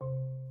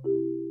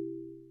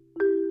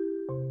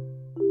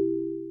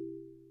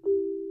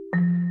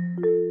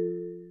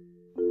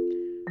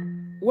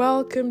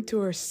Welcome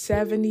to our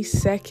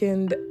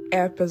 72nd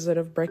episode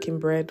of Breaking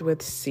Bread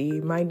with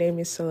C. My name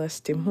is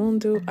Celeste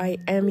Mundu. I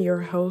am your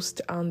host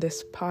on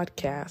this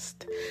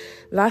podcast.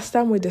 Last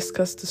time we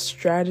discussed the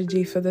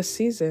strategy for the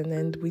season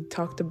and we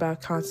talked about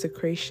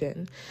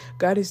consecration.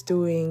 God is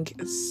doing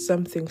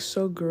something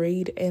so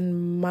great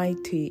and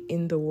mighty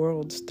in the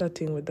world,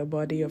 starting with the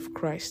body of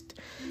Christ.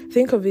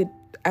 Think of it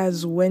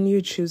as when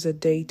you choose a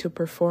day to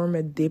perform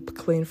a deep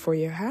clean for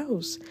your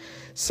house.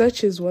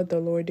 Such is what the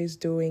Lord is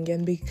doing,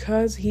 and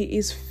because He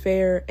is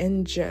fair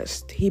and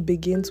just, He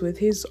begins with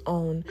His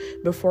own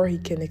before He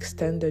can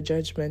extend the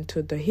judgment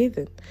to the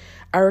heathen.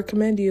 I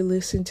recommend you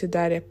listen to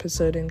that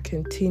episode and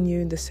continue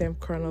in the same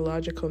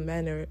chronological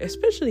manner,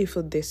 especially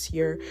for this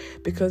year,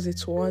 because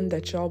it's one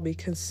that shall be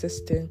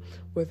consistent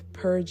with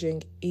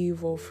purging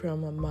evil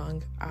from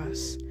among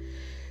us.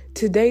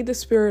 Today, the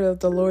Spirit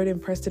of the Lord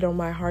impressed it on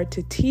my heart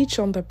to teach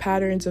on the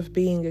patterns of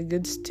being a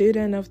good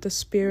student of the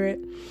Spirit.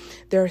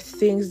 There are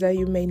things that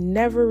you may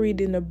never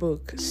read in a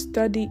book,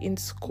 study in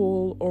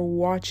school, or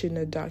watch in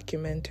a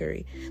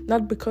documentary.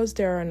 Not because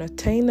they are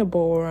unattainable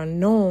or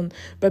unknown,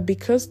 but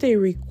because they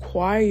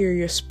require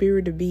your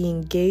spirit to be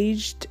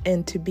engaged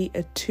and to be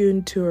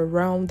attuned to a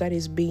realm that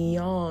is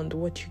beyond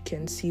what you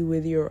can see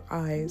with your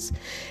eyes.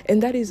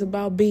 And that is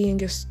about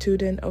being a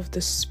student of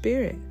the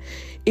Spirit.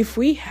 If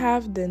we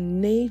have the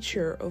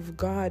nature of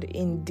God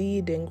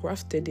indeed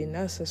engrafted in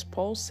us, as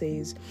Paul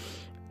says,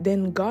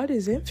 then God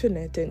is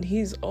infinite and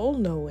He's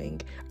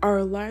all-knowing.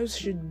 Our lives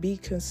should be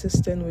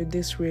consistent with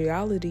this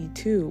reality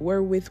too,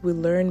 wherewith we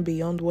learn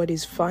beyond what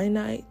is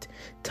finite,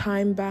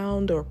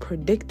 time-bound, or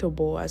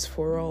predictable as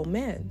for all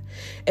men.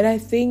 And I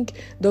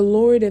think the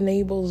Lord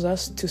enables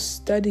us to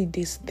study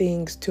these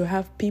things, to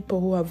have people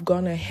who have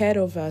gone ahead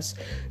of us,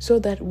 so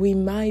that we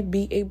might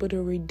be able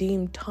to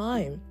redeem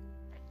time.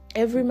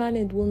 Every man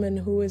and woman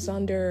who is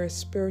under a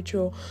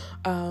spiritual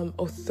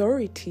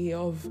authority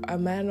of a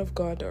man of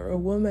God or a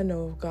woman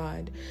of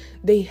God,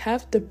 they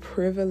have the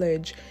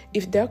privilege,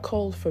 if they're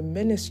called for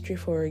ministry,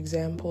 for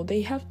example, they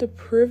have the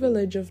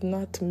privilege of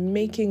not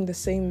making the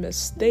same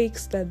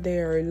mistakes that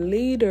their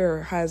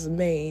leader has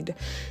made,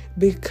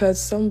 because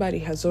somebody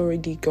has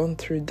already gone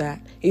through that.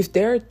 If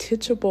they're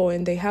teachable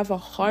and they have a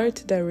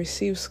heart that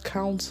receives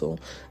counsel,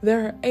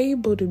 they're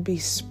able to be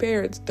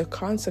spared the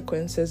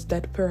consequences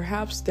that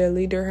perhaps their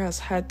leader has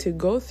had to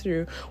go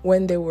through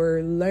when they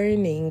were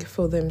learning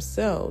for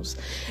themselves.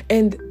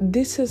 And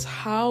this is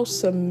how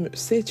some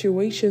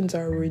situations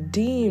are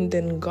redeemed,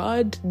 and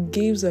God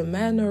gives a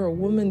man or a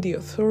woman the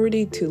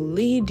authority to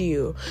lead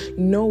you,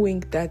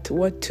 knowing that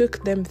what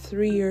took them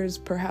 3 years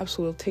perhaps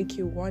will take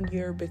you 1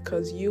 year,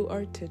 because you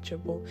are teachable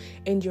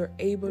and you're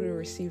able to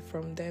receive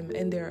from them,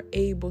 and they're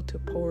able to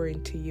pour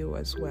into you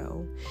as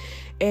well.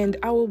 And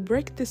I will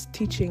break this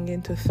teaching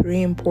into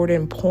 3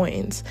 important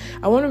points.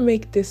 I want to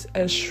make this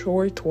a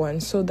short one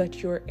so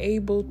that you're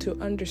able to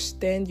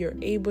understand, you're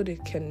able to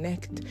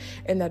connect,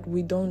 and that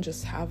we don't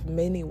just have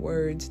many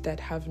words that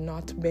have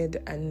not made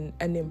an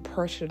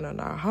impression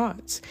on our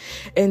hearts.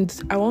 And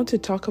I want to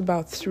talk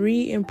about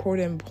 3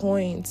 important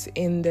points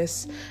in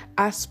this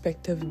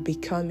aspect of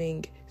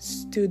becoming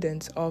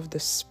students of the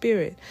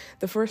Spirit.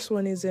 The first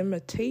one is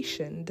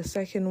imitation, the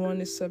second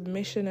one is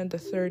submission, and the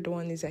third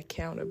one is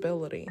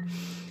accountability.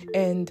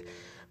 And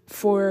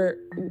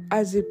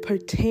as it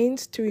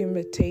pertains to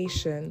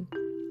imitation,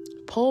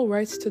 Paul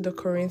writes to the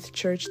Corinth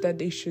church that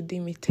they should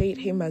imitate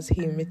him as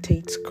he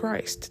imitates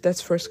Christ.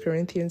 That's 1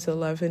 Corinthians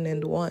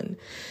 11:1.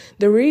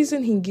 The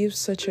reason he gives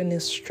such an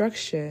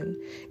instruction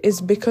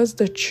is because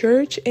the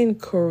church in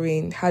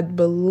Corinth had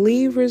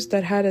believers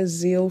that had a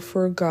zeal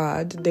for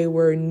God. They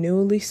were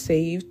newly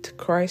saved.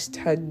 Christ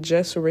had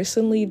just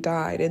recently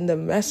died, and the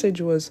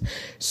message was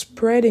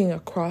spreading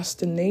across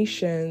the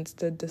nations.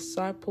 The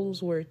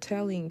disciples were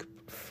telling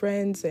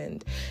friends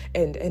and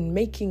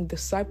making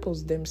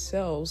disciples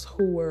themselves,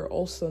 who were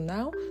also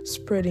now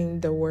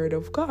spreading the word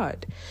of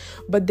God.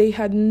 But they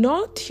had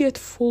not yet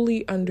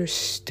fully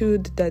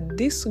understood that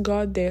this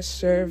God they're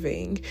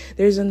serving,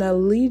 there's an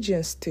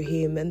allegiance to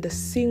Him and the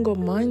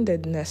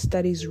single-mindedness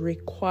that is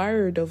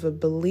required of a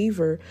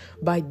believer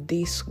by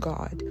this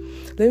God.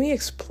 Let me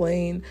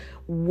explain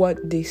what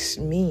this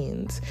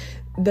means.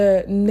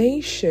 The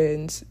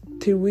nations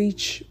to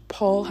which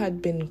Paul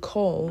had been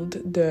called,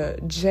 the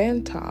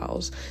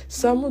Gentiles,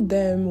 some of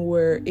them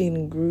were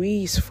in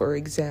Greece, for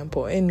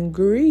example. And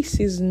Greece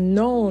is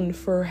known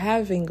for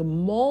having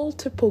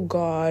multiple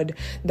gods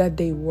that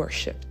they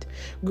worshipped.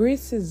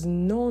 Greece is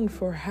known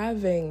for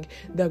having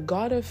the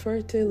god of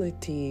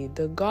fertility,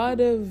 the god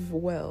of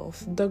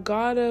wealth, the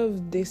god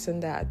of this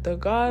and that, the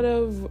god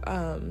of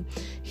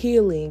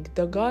healing,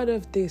 the god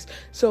of this.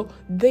 So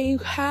they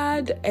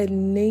had a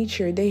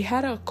nature, they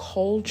had a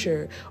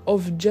culture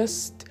of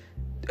just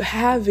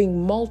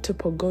having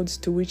multiple gods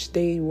to which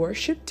they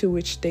worship, to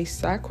which they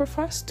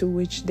sacrifice, to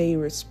which they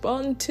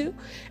respond to.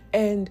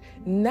 And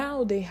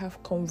now they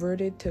have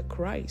converted to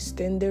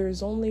Christ, and there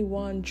is only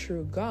one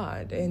true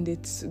God, and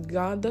it's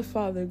God the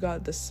Father,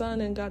 God the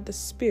Son, and God the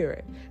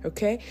Spirit.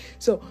 Okay,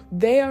 so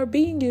they are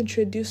being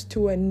introduced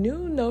to a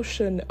new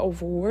notion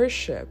of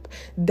worship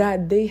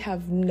that they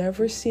have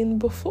never seen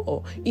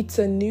before. It's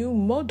a new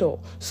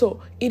model, so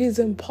it is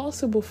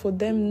impossible for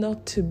them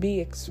not to be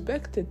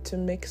expected to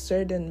make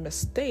certain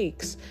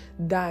mistakes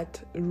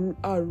that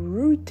are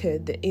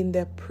rooted in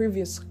their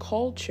previous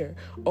culture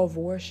of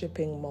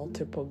worshiping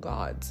multiple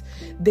gods.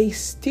 They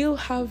still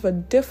have a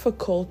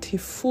difficulty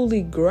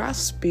fully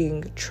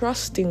grasping,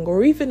 trusting,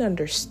 or even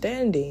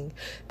understanding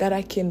that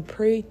I can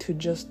pray to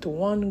just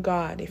one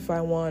God if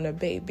I want a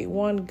baby,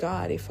 one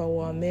God if I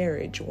want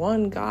marriage,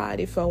 one God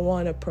if I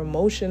want a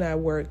promotion at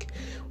work,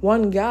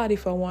 one God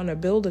if I want to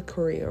build a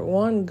career,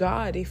 one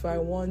God if I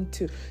want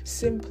to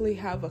simply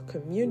have a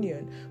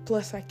communion.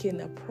 Plus, I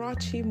can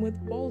approach him with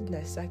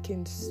boldness. I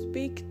can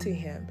speak to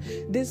him.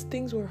 These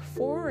things were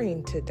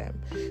foreign to them.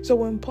 So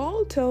when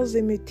Paul tells,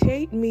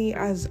 imitate me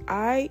as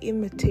I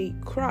imitate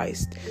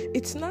Christ,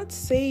 it's not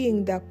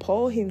saying that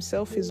Paul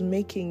himself is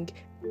making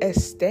a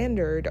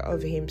standard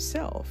of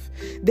himself.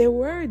 They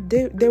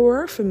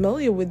were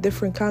familiar with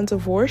different kinds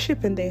of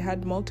worship, and they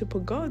had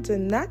multiple gods,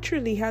 and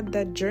naturally had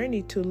that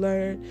journey to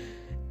learn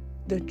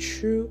the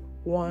true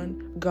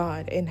one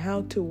God and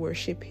how to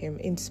worship him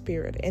in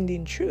spirit and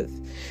in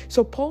truth.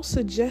 So Paul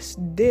suggests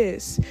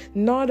this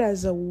not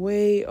as a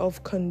way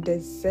of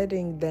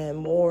condescending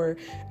them or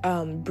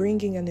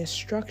bringing an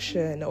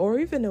instruction or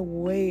even a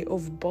way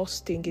of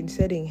boasting and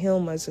setting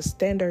him as a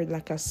standard,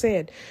 like I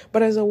said,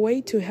 but as a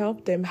way to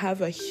help them have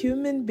a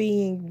human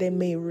being they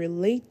may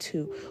relate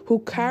to who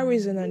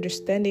carries an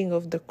understanding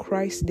of the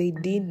Christ they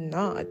did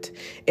not,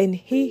 and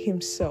he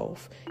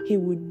himself, he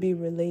would be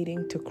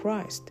relating to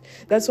Christ.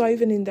 That's why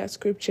even in that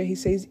scripture he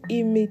says,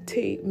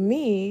 imitate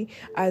me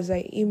as I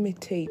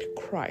imitate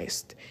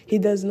Christ. He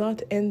does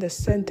not end the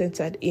sentence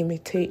at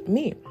imitate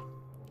me.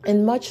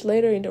 And much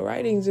later in the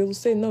writings, it will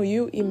say, no,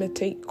 you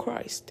imitate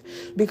Christ,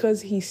 because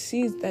he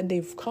sees that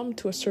they've come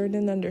to a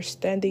certain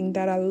understanding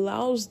that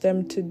allows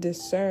them to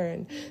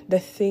discern the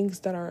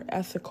things that are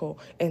ethical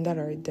and that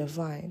are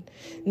divine.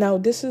 Now,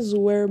 this is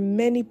where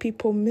many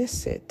people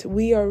miss it.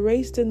 We are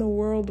raised in a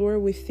world where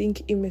we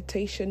think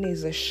imitation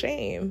is a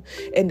shame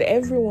and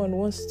everyone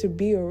wants to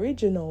be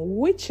original,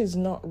 which is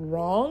not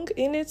wrong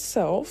in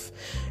itself.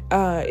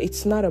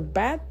 It's not a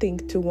bad thing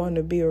to want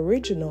to be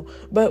original,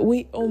 but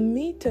we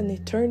omit an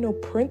eternal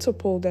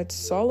principle that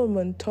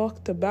Solomon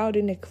talked about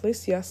in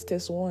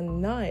Ecclesiastes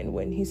 1:9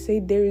 when he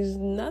said there is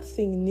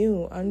nothing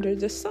new under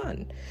the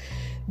sun.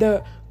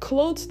 The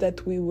clothes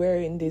that we wear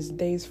in these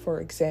days,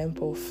 for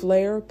example,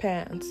 flare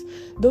pants,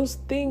 those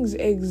things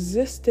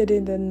existed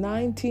in the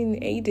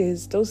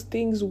 1980s. Those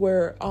things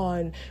were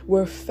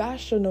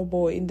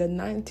fashionable in the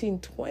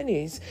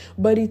 1920s,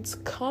 but it's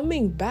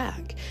coming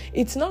back.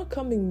 It's not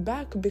coming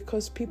back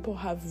because people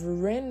have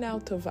ran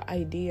out of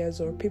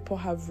ideas or people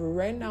have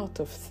ran out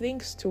of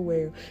things to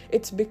wear.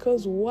 It's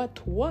because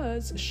what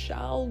was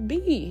shall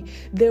be.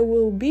 There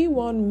will be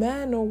one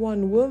man or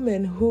one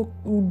woman who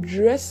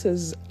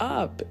dresses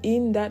up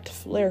in that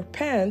flare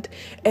pant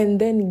and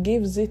then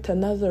gives it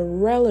another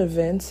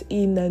relevance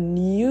in a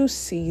new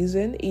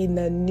season, in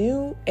a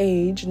new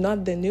age,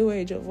 not the new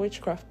age of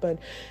witchcraft, but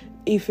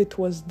if it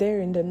was there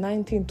in the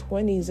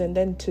 1920s and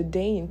then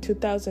today in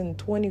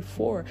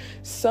 2024,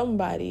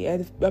 somebody,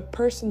 a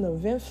person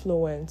of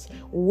influence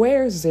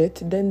wears it,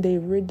 then they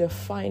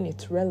redefine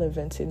its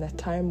relevance in a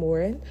time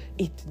when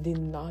it did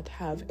not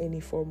have any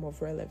form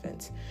of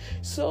relevance.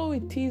 So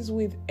it is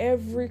with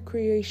every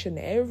creation,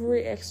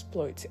 every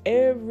exploit,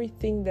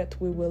 everything that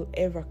we will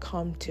ever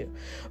come to.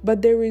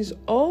 But there is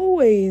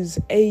always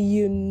a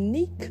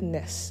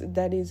uniqueness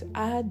that is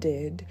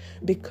added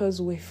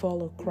because we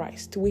follow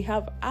Christ. We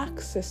have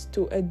access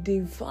to a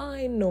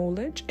divine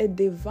knowledge, a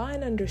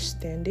divine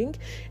understanding,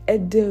 a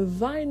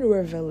divine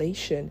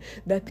revelation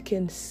that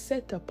can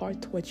set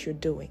apart what you're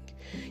doing.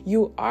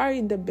 You are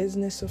in the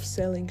business of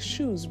selling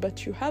shoes,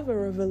 but you have a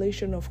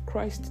revelation of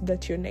Christ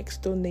that your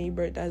next door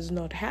neighbor does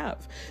not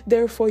have.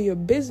 Therefore, your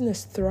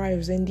business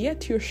thrives, and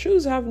yet your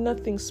shoes have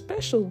nothing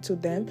special to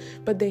them,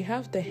 but they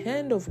have the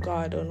hand of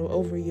God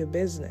over your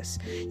business.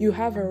 You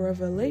have a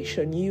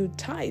revelation, you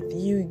tithe,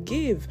 you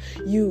give,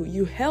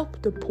 you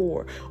help the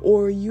poor,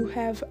 or you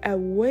have a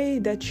way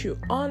that you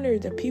honor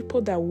the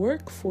people that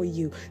work for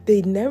you.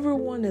 They never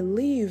want to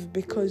leave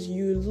because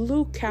you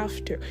look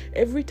after.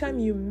 Every time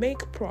you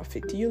make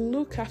profit, you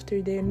look after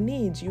their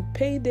needs, you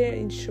pay their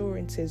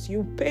insurances,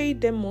 you pay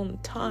them on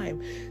time.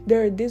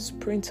 There are these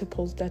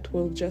principles that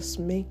will just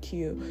make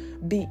you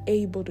be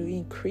able to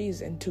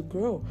increase and to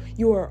grow.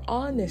 You are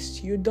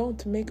honest. You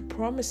don't make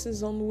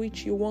promises on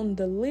which you won't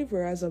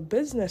deliver as a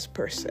business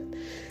person.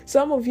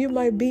 Some of you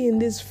might be in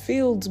these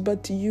fields,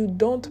 but you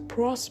don't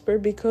prosper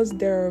because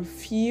there are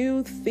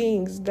few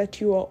things that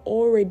you are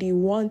already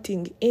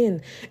wanting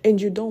in,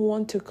 and you don't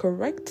want to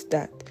correct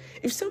that.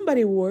 If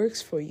somebody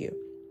works for you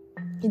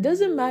It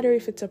doesn't matter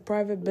if it's a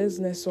private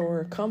business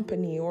or a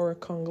company or a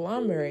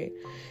conglomerate.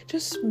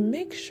 Just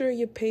make sure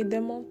you pay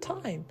them on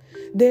time.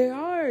 They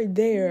are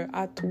there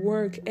at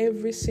work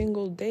every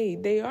single day.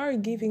 They are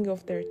giving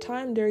of their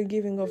time. They're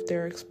giving of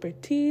their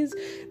expertise.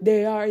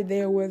 They are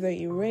there whether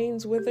it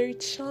rains, whether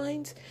it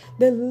shines.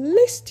 The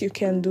least you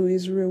can do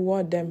is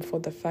reward them for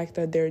the fact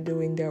that they're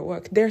doing their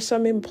work. There are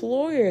some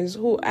employers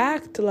who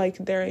act like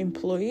their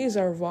employees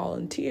are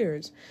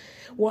volunteers.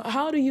 Well,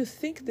 how do you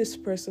think this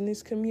person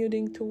is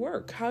commuting to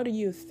work? How do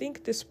you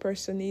think this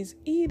person is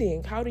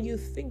eating? How do you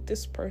think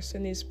this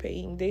person is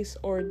paying this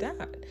or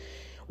that?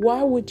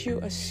 Why would you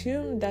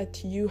assume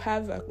that you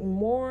have a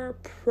more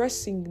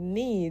pressing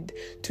need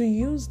to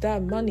use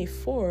that money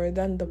for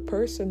than the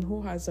person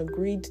who has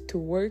agreed to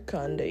work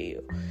under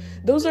you?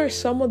 Those are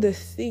some of the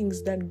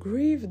things that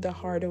grieve the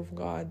heart of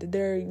God.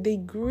 They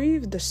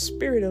grieve the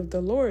Spirit of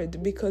the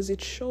Lord because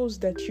it shows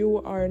that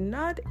you are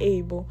not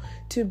able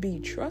to be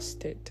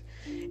trusted.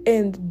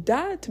 And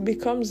that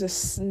becomes a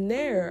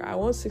snare. I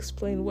once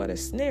explained what a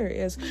snare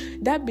is.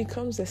 That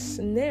becomes a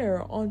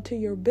snare onto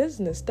your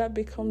business. That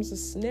becomes a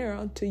snare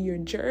onto your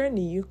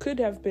journey. You could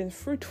have been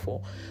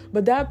fruitful,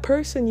 but that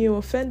person you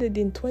offended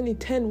in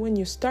 2010 when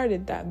you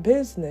started that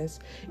business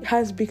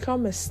has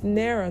become a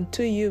snare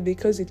unto you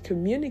because it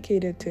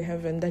communicated to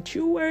heaven that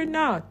you were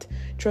not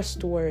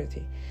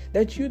trustworthy,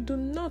 that you do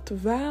not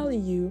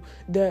value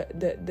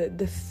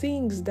the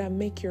things that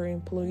make your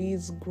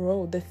employees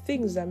grow, the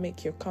things that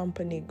make your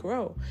company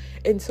grow.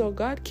 And so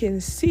God can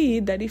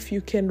see that if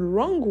you can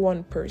wrong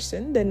one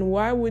person, then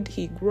why would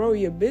he grow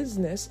your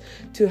business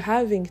to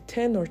having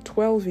 10 or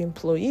 12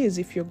 employees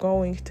if you're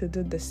going to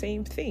do the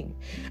same thing?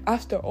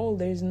 After all,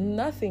 there's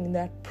nothing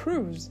that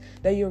proves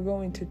that you're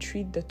going to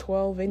treat the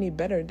 12 any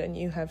better than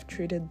you have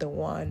treated the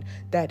one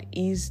that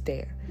is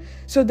there.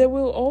 So there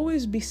will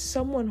always be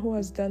someone who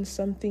has done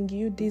something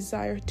you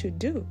desire to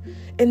do.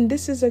 And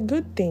this is a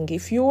good thing.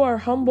 If you are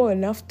humble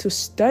enough to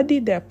study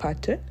their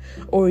pattern,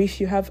 or if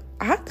you have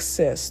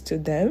access to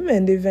them,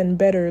 and even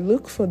better,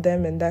 look for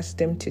them and ask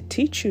them to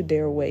teach you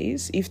their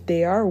ways, if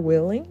they are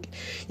willing,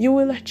 you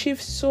will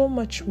achieve so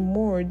much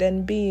more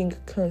than being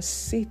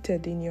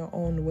conceited in your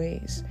own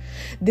ways.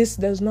 This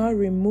does not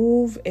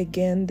remove,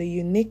 again, the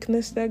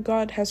uniqueness that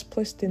God has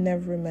placed in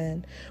every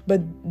man,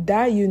 but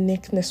that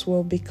uniqueness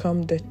will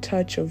become the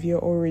touch of your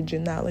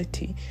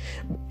originality.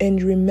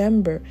 And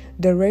remember,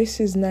 the race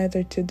is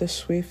neither to the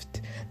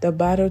swift, the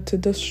battle to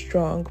the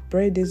strong,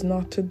 bread is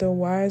not to the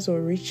wise,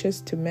 or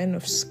riches to men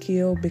of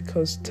skill,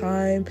 because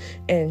time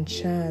and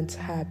chance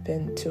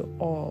happen to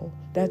all.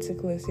 That's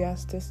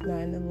Ecclesiastes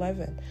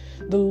 9:11.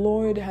 The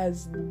Lord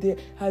has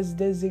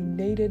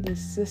designated a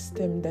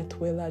system that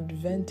will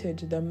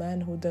advantage the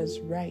man who does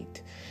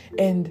right.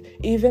 And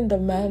even the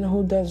man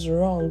who does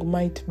wrong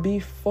might be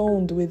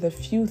found with a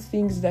few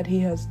things that he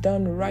has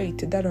done right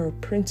that are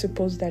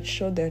principles that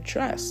show their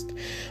trust.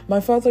 My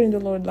father in the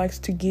Lord likes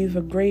to give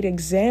a great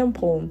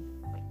example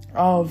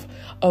of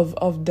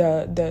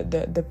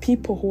the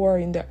people who are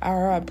in the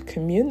Arab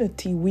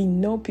community. We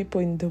know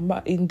people in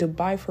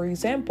Dubai, for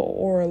example,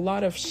 or a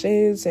lot of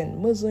Shias and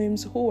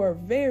Muslims who are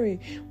very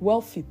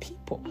wealthy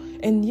people,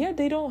 and yet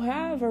they don't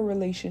have a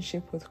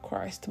relationship with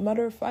Christ.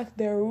 Matter of fact,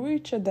 they're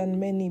richer than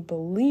many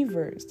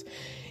believers.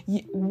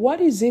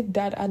 What is it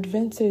that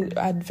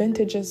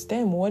advantages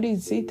them? What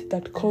is it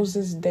that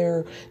causes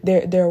their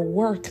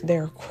work,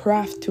 their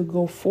craft to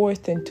go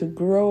forth and to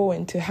grow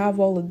and to have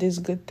all of these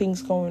good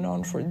things going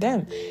on for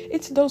them?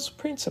 It's those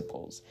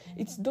principles.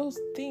 It's those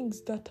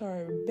things that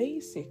are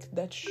basic,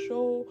 that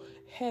show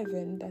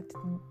heaven that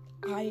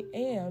I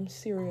am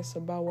serious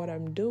about what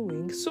I'm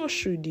doing. So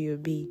should you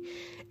be.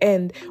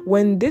 And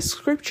when this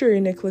scripture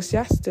in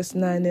Ecclesiastes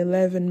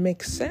 9:11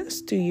 makes sense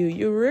to you,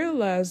 you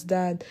realize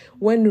that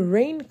when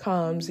rain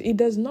comes, it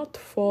does not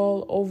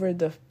fall over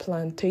the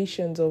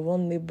plantations of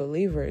only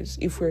believers.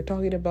 If we're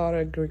talking about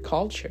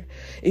agriculture,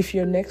 if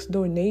your next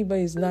door neighbor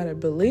is not a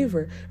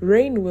believer,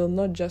 rain will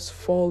not just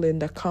fall in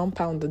the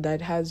compound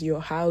that has your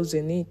house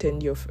in it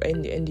and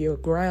your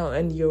ground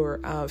and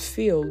your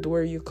field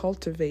where you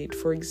cultivate,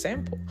 for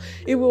example.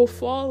 It will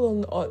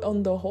fall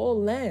on the whole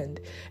land,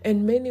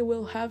 and many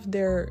will have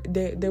their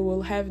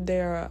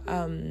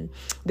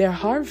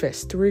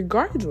harvest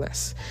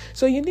regardless.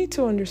 So you need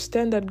to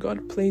understand that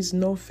God plays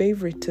no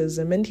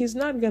favoritism, and he's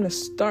not going to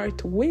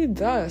start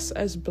with us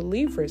as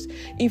believers.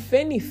 If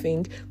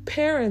anything,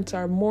 parents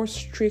are more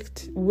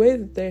strict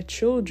with their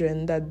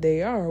children than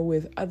they are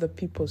with other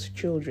people's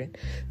children.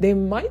 They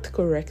might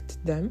correct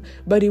them,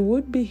 but it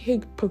would be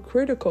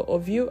hypocritical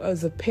of you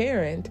as a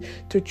parent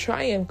to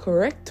try and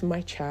correct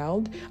my child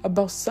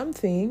about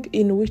something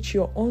in which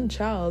your own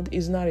child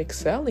is not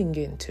excelling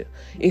into.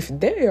 If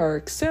they are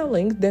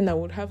excelling, then I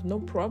would have no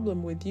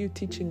problem with you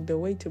teaching the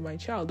way to my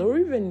child, or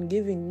even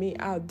giving me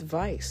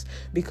advice,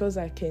 because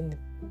I can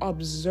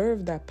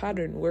observe that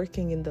pattern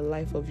working in the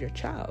life of your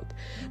child.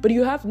 But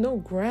you have no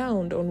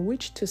ground on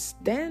which to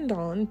stand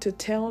on to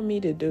tell me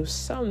to do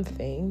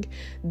something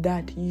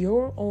that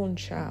your own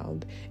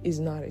child is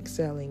not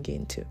excelling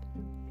into.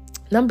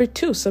 Number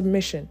 2,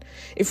 submission.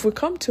 If we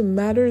come to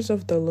matters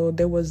of the law,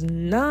 there was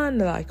none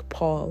like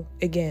Paul.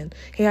 Again,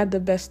 he had the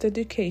best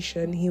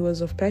education. He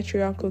was of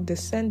patriarchal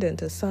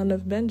descendant, a son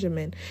of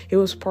Benjamin. He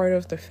was part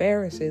of the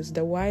Pharisees,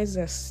 the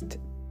wisest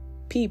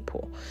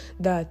people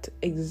that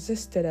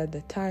existed at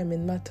the time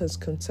in matters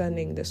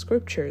concerning the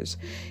scriptures.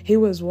 He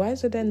was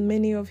wiser than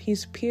many of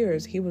his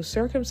peers. He was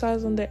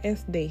circumcised on the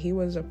 8th day. He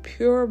was a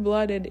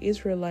pure-blooded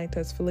Israelite,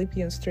 as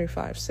Philippians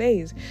 3:5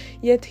 says.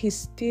 Yet he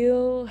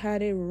still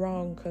had it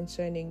wrong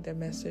concerning the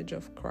message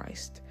of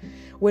Christ.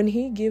 When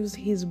he gives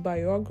his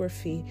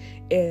biography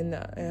in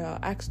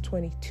Acts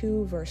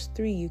 22 verse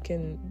 3, you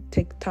can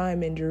take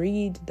time and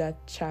read that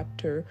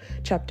chapter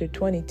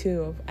 22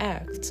 of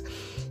Acts.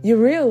 You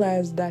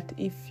realize that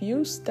if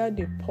you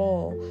study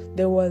Paul,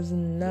 there was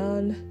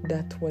none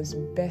that was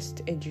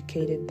best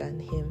educated than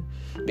him.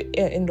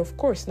 And of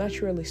course,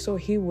 naturally so,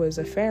 he was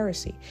a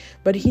Pharisee.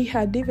 But he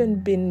had even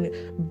been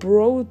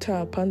brought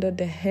up under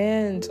the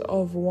hands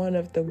of one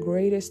of the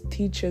greatest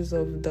teachers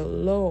of the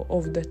law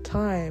of the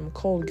time,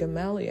 called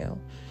Gamaliel.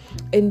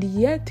 And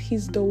yet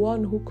he's the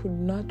one who could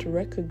not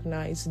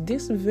recognize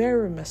this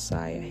very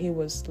Messiah he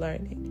was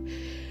learning.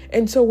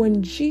 And so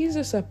when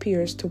Jesus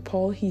appears to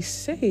Paul, he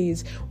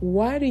says,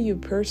 "Why do you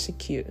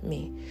persecute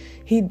me?"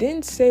 He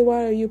didn't say,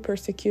 "Why are you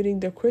persecuting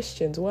the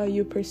Christians? Why are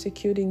you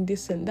persecuting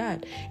this and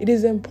that?" It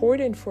is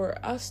important for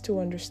us to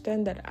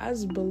understand that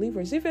as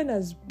believers, even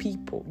as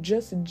people,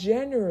 just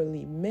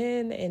generally,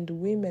 men and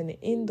women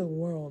in the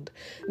world,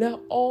 they're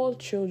all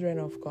children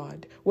of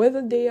God.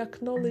 Whether they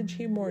acknowledge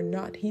him or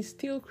not, he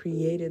still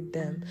created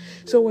them.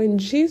 So when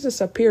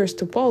Jesus appears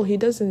to Paul, he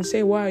doesn't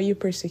say, "Why are you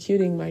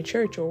persecuting my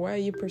church?" or "Why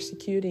are you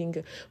persecuting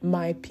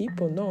my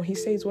people?" No, he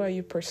says, "Why are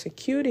you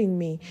persecuting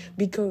me?"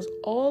 Because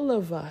all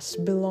of us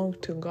belong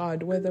to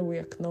God, whether we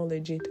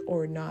acknowledge it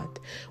or not.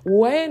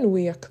 When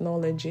we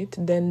acknowledge it,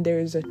 then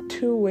there's a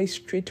two-way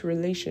street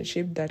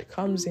relationship that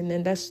comes in,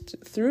 and that's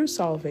through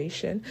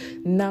salvation.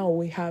 Now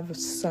we have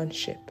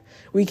sonship.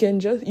 You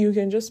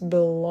can just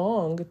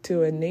belong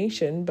to a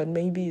nation, but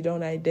maybe you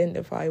don't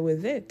identify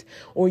with it.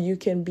 Or you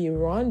can be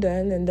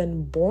Rwandan and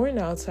then born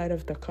outside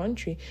of the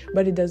country,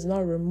 but it does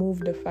not remove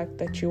the fact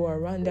that you are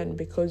Rwandan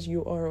because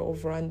you are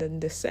of Rwandan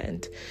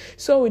descent.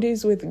 So it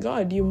is with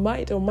God. You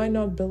might or might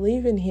not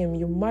believe in him.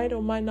 You might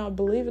or might not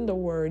believe in the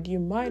word. You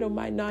might or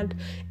might not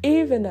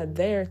even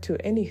adhere to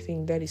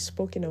anything that is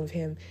spoken of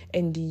him,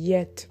 and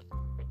yet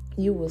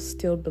you will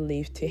still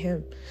believe to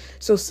him.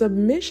 So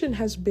submission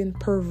has been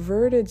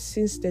perverted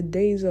since the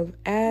days of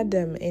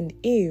Adam and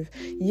Eve,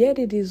 yet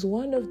it is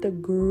one of the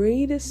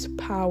greatest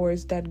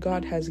powers that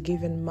God has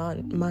given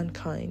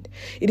mankind.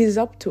 It is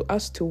up to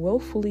us to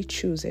willfully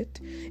choose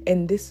it,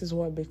 and this is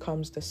what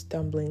becomes the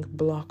stumbling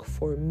block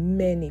for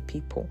many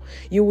people.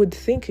 You would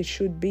think it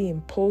should be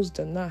imposed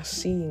on us,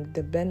 seeing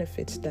the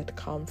benefits that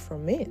come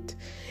from it.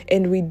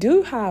 And we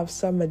do have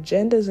some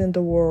agendas in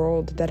the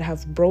world that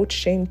have brought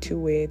shame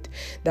to it,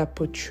 that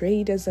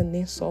portrayed as an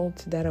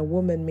insult that a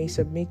woman may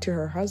submit to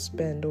her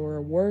husband, or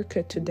a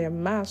worker to their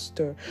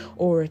master,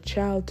 or a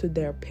child to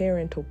their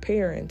parent or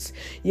parents.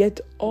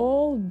 Yet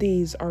all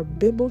these are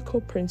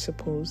biblical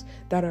principles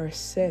that are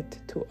set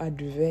to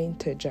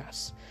advantage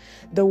us.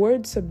 The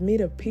word submit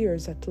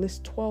appears at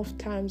least 12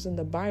 times in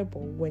the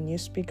Bible when you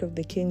speak of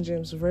the King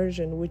James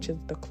Version, which is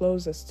the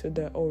closest to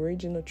the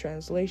original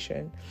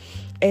translation.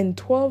 And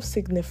 12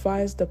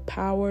 signifies the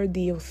power,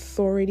 the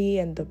authority,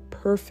 and the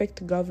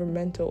perfect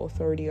governmental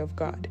authority of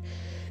God.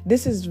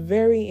 This is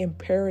very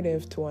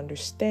imperative to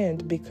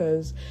understand,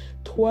 because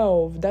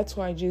 12, that's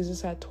why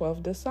Jesus had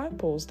 12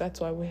 disciples.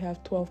 That's why we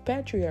have 12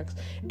 patriarchs.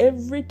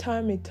 Every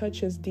time it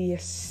touches the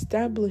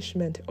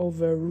establishment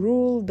of a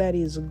rule that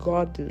is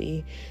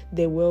godly,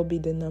 there will be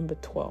the number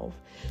 12.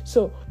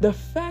 So the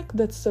fact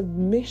that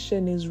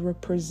submission is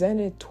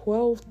represented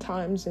 12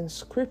 times in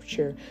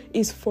scripture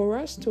is for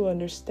us to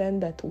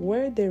understand that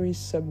where there is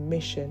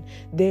submission,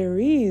 there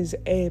is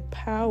a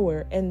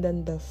power and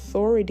an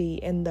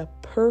authority and the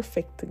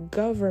perfect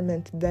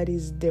government that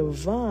is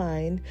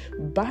divine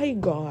by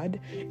God.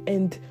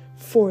 And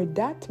for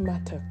that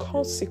matter,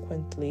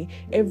 consequently,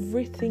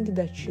 everything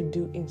that you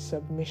do in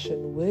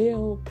submission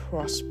will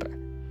prosper.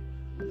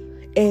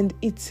 And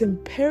it's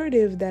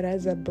imperative that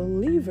as a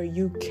believer,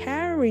 you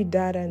carry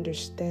that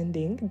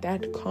understanding,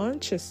 that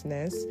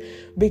consciousness,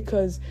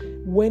 because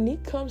when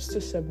it comes to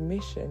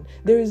submission,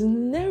 there is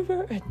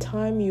never a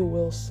time you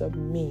will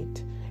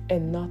submit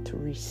and not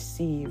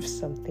receive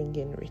something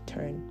in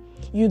return.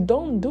 You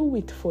don't do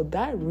it for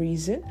that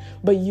reason,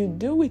 but you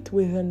do it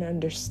with an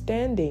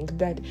understanding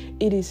that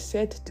it is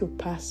set to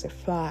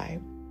pacify.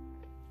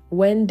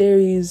 When there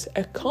is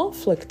a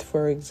conflict,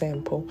 for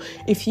example,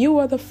 if you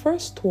are the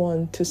first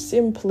one to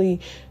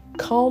simply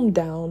calm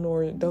down,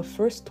 or the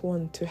first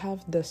one to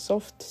have the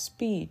soft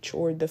speech,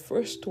 or the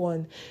first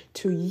one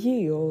to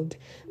yield,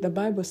 the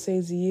Bible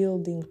says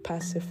yielding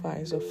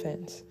pacifies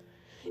offense.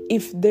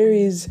 If there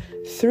is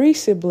 3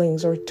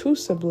 siblings or 2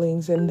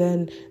 siblings, and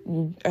then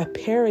a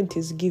parent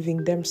is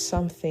giving them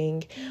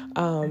something,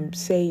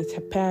 say it's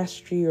a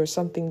pastry or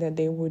something that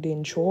they would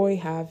enjoy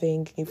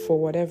having for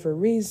whatever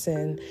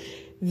reason,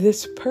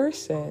 this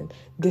person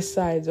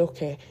decides,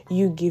 okay,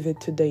 you give it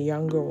to the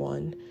younger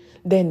one.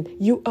 Then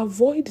you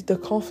avoid the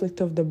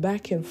conflict of the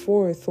back and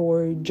forth,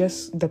 or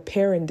just the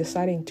parent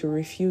deciding to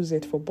refuse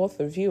it for both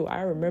of you.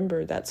 I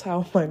remember that's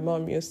how my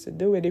mom used to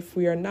do it. If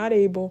we are not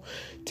able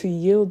to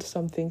yield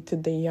something to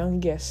the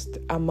youngest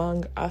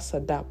among us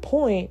at that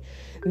point,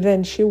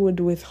 then she would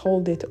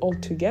withhold it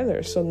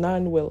altogether, so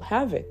none will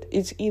have it.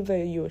 It's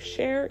either you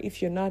share.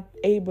 If you're not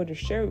able to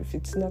share, if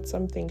it's not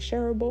something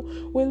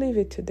shareable, we leave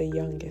it to the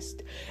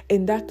youngest.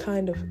 And that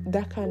kind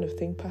of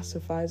thing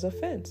pacifies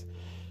offense.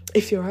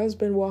 If your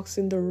husband walks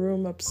in the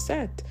room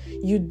upset,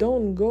 you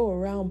don't go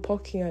around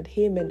poking at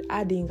him and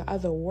adding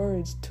other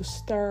words to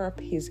stir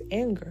up his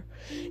anger.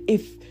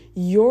 If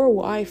your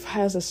wife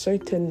has a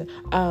certain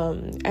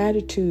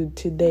attitude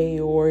today,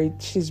 or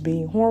she's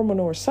being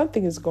hormonal, or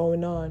something is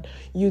going on,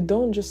 you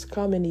don't just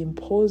come and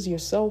impose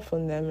yourself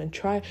on them and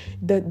try.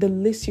 The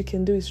least you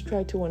can do is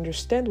try to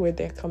understand where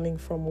they're coming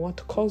from,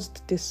 what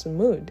caused this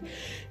mood,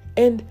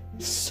 and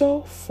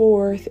so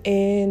forth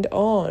and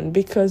on.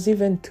 Because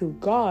even to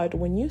God,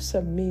 when you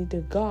submit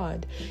to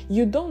God,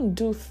 you don't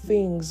do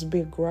things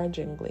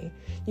begrudgingly.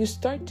 You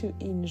start to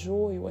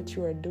enjoy what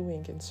you are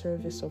doing in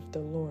service of the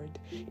Lord.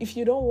 If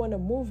you don't want to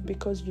move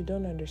because you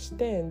don't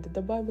understand,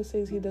 the Bible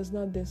says He does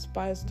not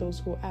despise those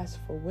who ask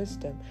for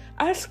wisdom.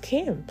 Ask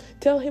Him.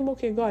 Tell Him,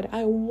 okay, God,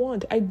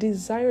 I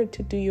desire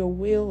to do your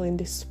will in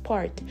this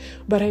part,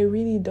 but I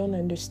really don't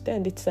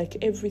understand. It's like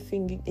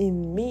everything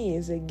in me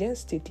is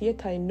against it,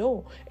 yet I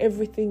know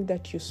everything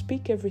that you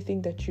speak,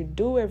 everything that you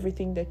do,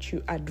 everything that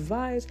you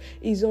advise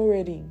is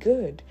already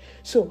good.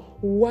 So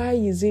why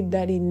is it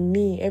that in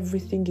me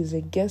everything is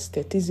against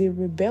it? Is it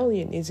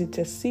rebellion? Is it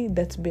a seed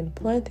that's been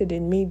planted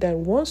in me that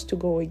wants to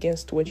go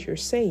against what you're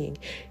saying?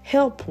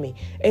 Help me.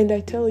 And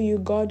I tell you,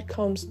 God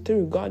comes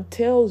through. God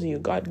tells you.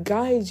 God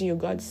guides you.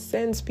 God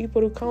sends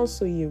people to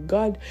counsel you.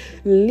 God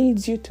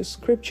leads you to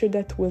scripture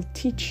that will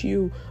teach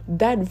you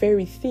that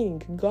very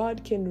thing.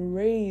 God can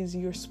raise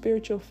your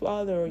spiritual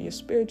father or your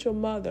spiritual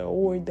mother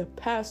or the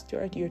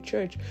pastor at your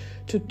church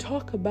to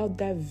talk about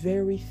that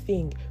very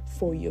thing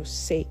for your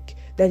sake,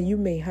 that you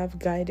may have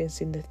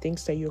guidance in the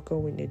things that you're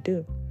going to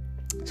do.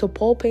 So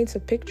Paul paints a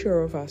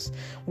picture of us,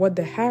 what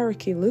the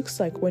hierarchy looks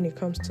like when it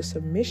comes to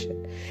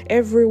submission.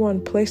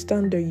 Everyone placed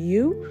under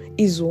you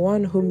is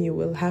one whom you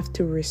will have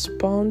to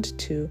respond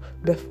to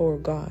before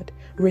God.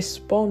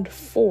 Respond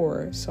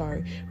for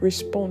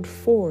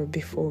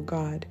before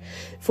God.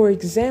 For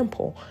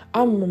example,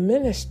 I'm a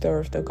minister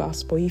of the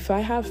gospel. If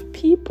I have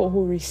people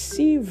who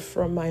receive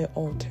from my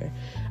altar,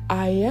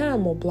 I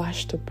am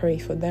obliged to pray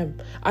for them.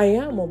 I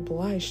am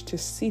obliged to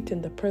sit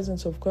in the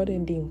presence of God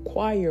and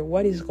inquire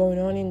what is going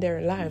on in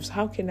their lives.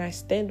 How can I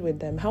stand with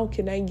them? How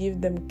can I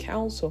give them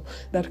counsel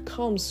that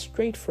comes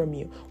straight from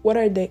you? What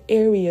are the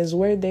areas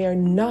where they are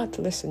not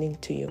listening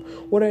to you?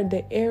 What are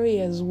the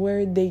areas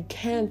where they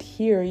can't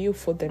hear you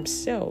for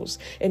themselves?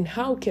 And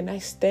how can I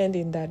stand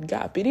in that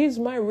gap? It is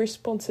my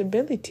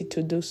responsibility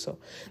to do so.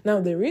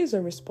 Now, there is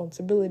a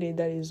responsibility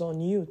that is on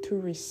you to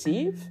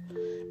receive,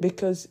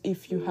 because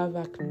if you have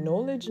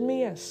acknowledged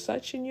me as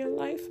such in your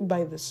life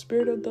by the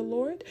Spirit of the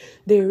Lord,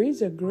 there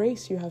is a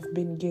grace you have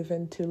been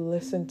given to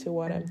listen to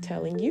what I'm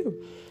telling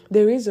you.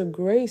 There is a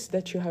grace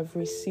that you have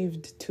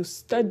received to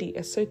study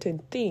a certain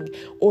thing,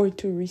 or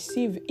to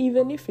receive,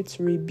 even if it's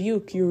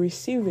rebuke, you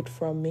receive it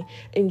from me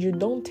and you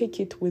don't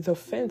take it with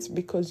offense,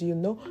 because you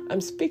know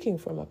I'm speaking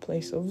from a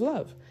place of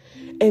love.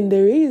 And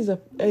there is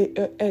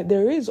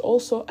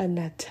also an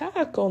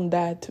attack on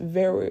that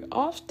very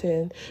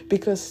often,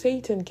 because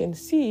Satan can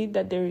see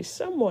that there is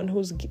someone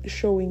who's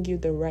showing you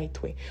the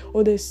right way,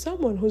 or there's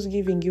someone who's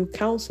giving you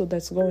counsel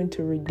that's going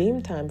to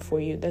redeem time for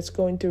you, that's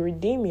going to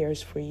redeem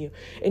years for you.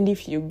 And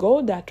if you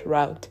go that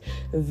route,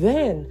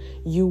 then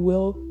you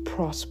will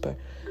prosper.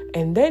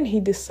 And then he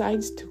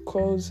decides to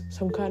cause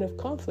some kind of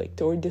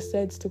conflict, or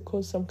decides to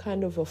cause some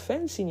kind of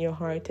offense in your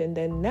heart. And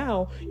then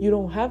now you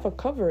don't have a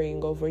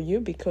covering over you,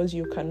 because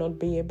you cannot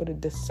be able to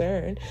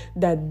discern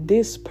that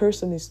this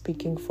person is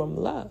speaking from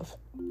love.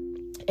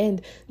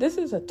 And this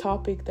is a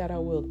topic that I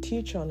will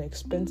teach on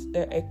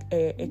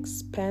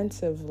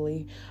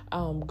expansively,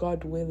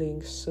 God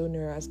willing,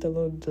 sooner as the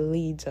Lord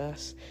leads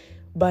us.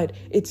 But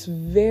it's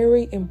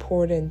very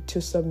important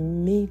to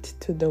submit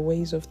to the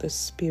ways of the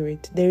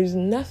Spirit. There is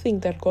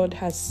nothing that God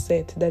has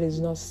said that is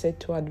not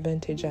set to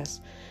advantage us.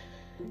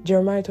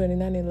 Jeremiah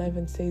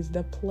 29:11 says,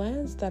 the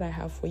plans that I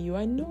have for you,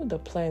 I know the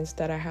plans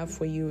that I have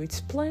for you. It's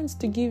plans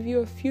to give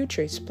you a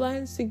future. It's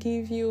plans to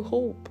give you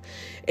hope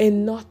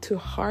and not to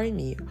harm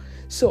you.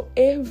 So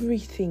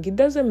everything, it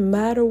doesn't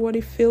matter what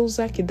it feels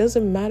like. It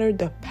doesn't matter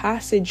the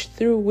passage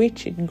through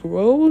which it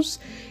grows.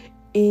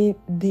 in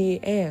the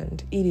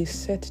end, it is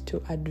set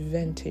to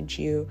advantage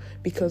you,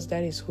 because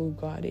that is who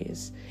God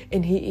is.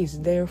 And He is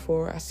there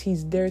for us.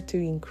 He's there to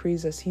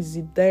increase us.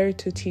 He's there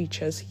to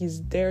teach us.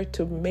 He's there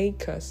to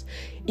make us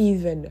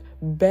even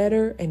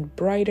better and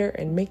brighter,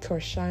 and make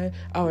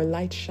our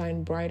light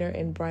shine brighter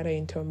and brighter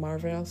into a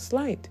marvelous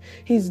light.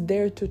 He's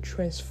there to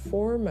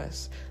transform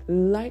us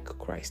like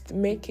Christ,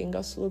 making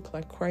us look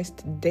like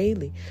Christ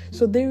daily.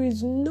 So there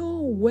is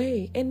no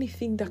way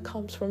anything that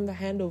comes from the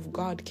hand of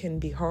God can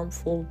be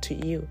harmful to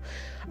you.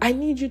 I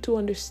need you to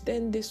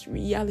understand this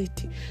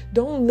reality.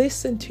 Don't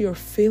listen to your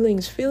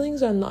feelings.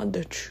 Feelings are not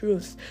the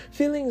truth.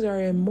 Feelings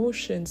are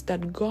emotions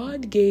that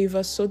God gave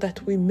us so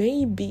that we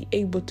may be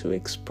able to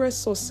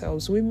express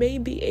ourselves. We may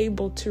be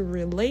able to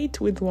relate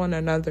with one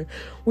another.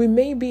 We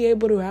may be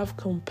able to have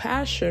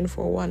compassion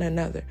for one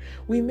another.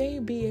 We may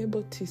be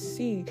able to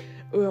see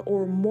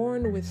or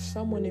mourn with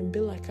someone and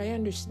be like, I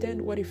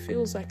understand what it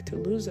feels like to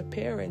lose a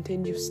parent,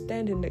 and you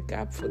stand in the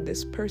gap for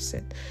this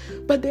person.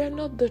 But they are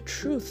not the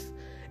truth.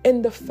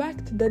 And the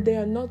fact that they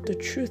are not the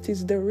truth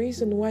is the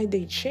reason why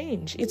they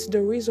change. It's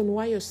the reason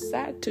why you're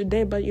sad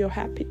today, but you're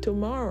happy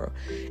tomorrow.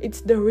 It's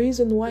the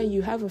reason why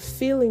you have a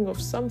feeling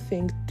of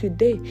something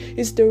today.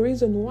 It's the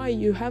reason why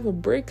you have a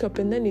breakup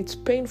and then it's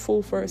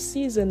painful for a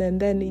season and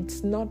then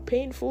it's not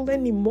painful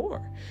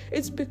anymore.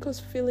 It's because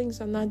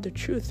feelings are not the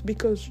truth,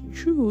 because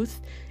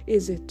truth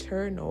is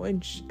eternal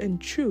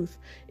and truth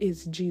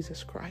is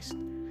Jesus Christ.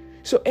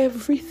 So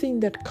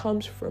everything that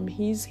comes from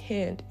His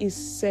hand is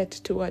set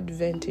to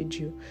advantage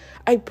you.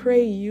 I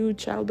pray you,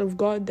 child of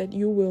God, that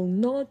you will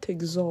not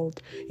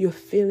exalt your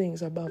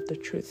feelings above the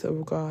truth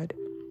of God.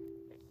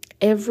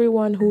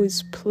 Everyone who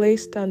is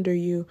placed under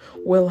you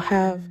will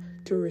have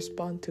to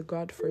respond to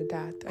God for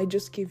that. I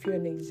just give you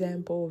an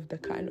example of the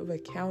kind of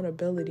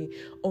accountability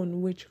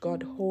on which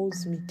God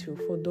holds me to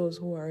for those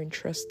who are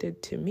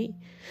entrusted to me.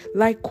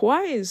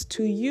 Likewise,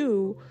 to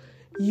you,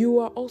 you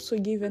are also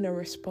given a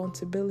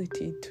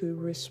responsibility to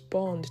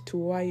respond to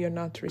why you're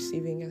not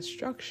receiving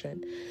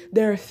instruction.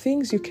 There are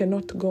things you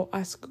cannot go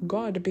ask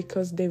God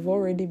because they've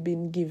already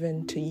been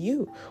given to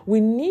you. We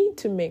need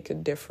to make a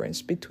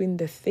difference between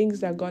the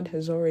things that God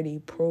has already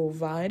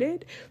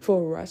provided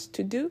for us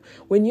to do.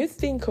 When you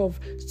think of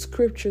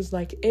scriptures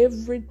like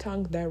every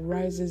tongue that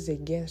rises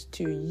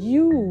against you,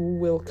 you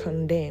will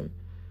condemn.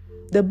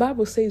 The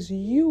Bible says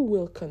you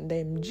will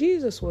condemn.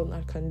 Jesus will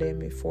not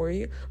condemn it for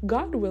you.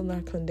 God will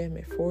not condemn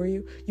it for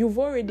you. You've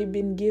already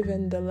been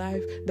given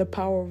the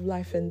power of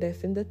life and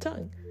death in the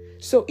tongue.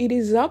 So it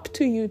is up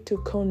to you to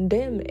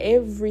condemn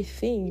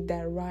everything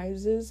that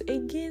rises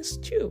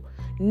against you.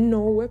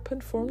 No weapon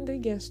formed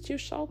against you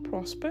shall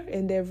prosper,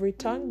 and every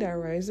tongue that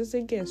rises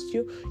against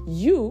you,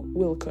 you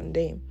will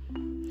condemn.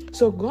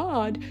 So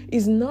God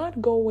is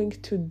not going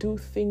to do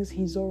things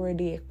He's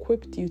already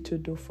equipped you to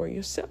do for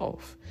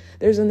yourself.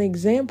 There's an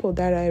example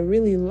that I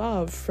really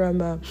love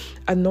from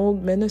an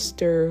old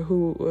minister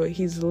who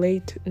he's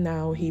late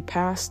now. He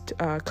passed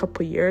a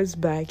couple years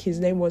back. His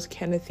name was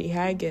Kenneth E.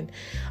 Hagin.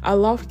 I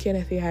love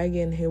Kenneth E.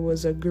 Hagin. He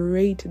was a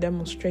great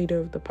demonstrator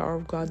of the power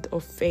of God,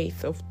 of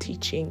faith, of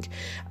teaching,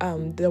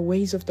 the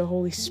ways of the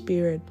Holy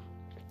Spirit.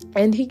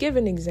 And he gave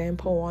an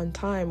example one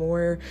time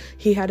where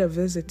he had a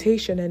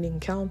visitation, an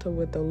encounter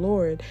with the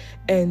Lord,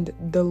 and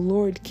the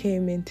Lord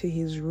came into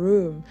his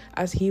room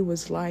as he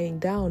was lying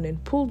down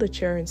and pulled a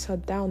chair and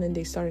sat down, and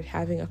they started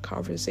having a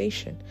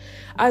conversation.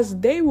 As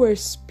they were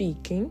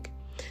speaking,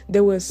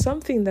 there was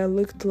something that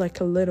looked like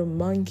a little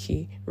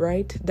monkey,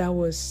 right? That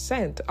was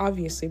sent,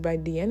 obviously, by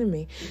the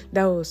enemy,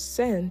 that was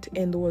sent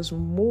and was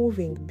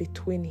moving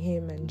between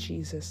him and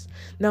Jesus.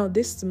 Now,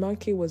 this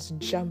monkey was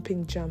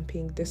jumping.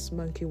 This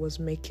monkey was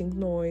making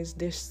noise.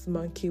 This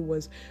monkey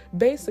was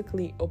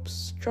basically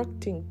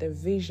obstructing the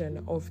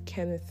vision of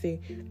Kenneth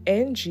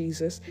and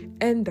Jesus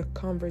and the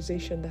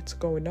conversation that's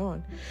going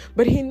on.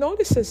 But he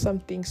notices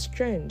something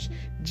strange.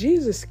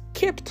 Jesus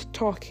kept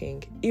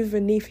talking,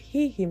 even if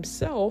he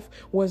himself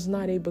was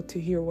not able to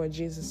hear what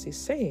Jesus is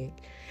saying.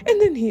 And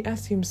then he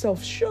asked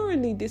himself,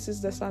 surely this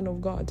is the Son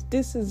of God.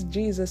 This is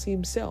Jesus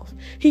himself.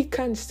 He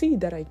can see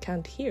that I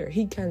can't hear.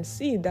 He can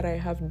see that I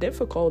have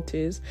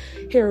difficulties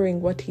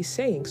hearing what he's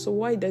saying. So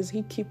why does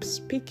he keep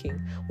speaking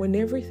when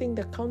everything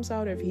that comes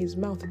out of his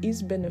mouth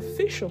is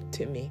beneficial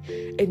to me?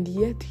 And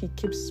yet he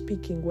keeps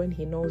speaking when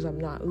he knows I'm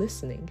not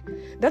listening.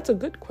 That's a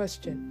good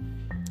question.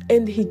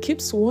 And he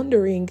keeps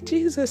wondering,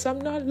 Jesus, I'm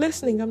not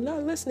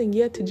listening.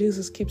 Yet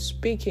Jesus keeps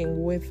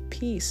speaking with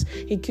peace.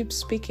 He keeps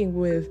speaking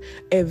with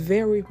a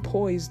very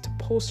poised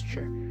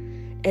posture.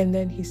 And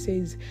then he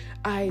says,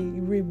 I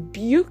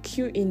rebuke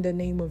you in the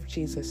name of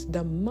Jesus.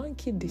 The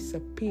monkey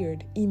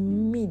disappeared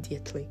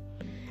immediately.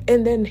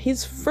 And then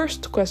his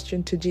first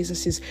question to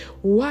Jesus is,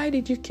 why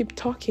did you keep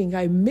talking?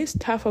 I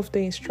missed half of the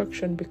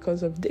instruction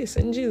because of this.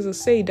 And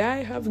Jesus said, I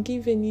have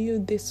given you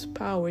this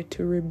power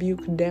to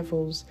rebuke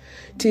devils,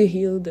 to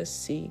heal the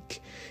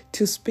sick,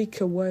 to speak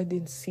a word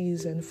in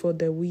season for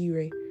the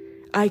weary.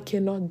 I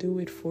cannot do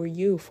it for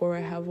you, for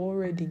I have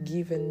already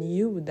given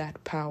you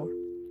that power.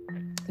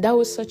 That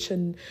was such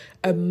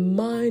a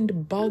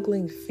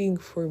mind-boggling thing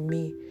for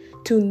me,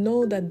 to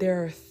know that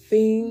there are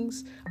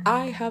things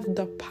I have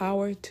the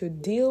power to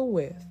deal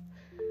with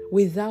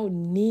without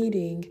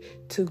needing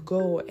to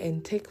go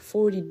and take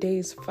 40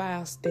 days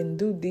fast and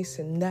do this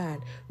and that,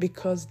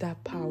 because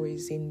that power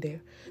is in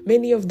there.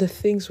 Many of the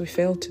things we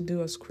fail to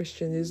do as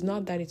Christians is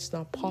not that it's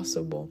not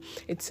possible.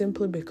 It's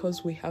simply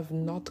because we have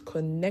not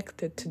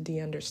connected to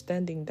the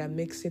understanding that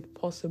makes it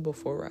possible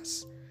for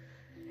us.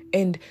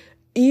 And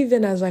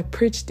even as I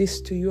preach this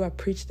to you, I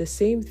preach the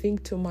same thing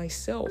to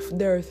myself.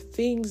 There are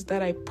things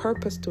that I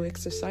purpose to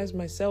exercise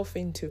myself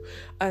into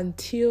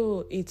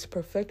until its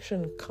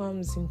perfection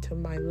comes into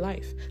my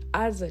life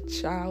as a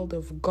child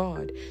of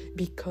God,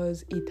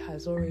 because it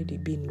has already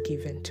been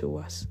given to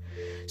us.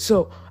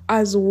 So,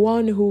 as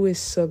one who is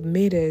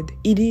submitted,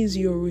 it is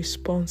your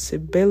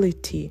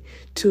responsibility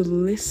to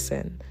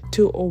listen,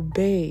 to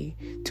obey,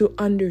 to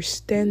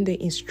understand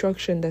the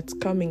instruction that's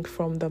coming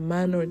from the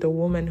man or the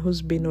woman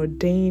who's been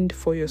ordained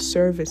for your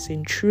service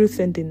in truth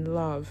and in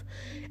love.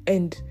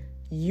 And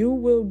you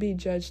will be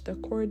judged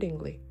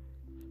accordingly.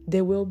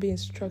 There will be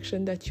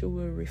instruction that you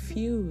will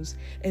refuse,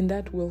 and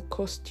that will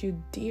cost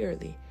you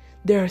dearly.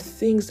 There are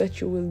things that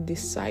you will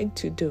decide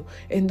to do,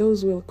 and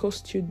those will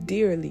cost you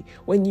dearly.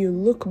 When you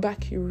look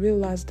back, you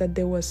realize that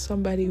there was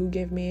somebody who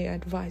gave me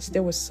advice.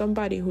 There was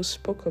somebody who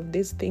spoke of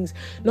these things,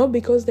 not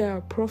because they are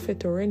a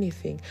prophet or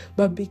anything,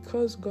 but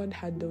because God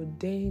had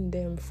ordained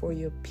them for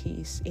your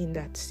peace in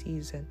that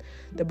season.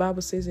 The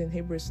Bible says in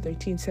Hebrews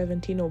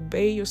 13:17,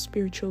 obey your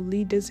spiritual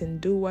leaders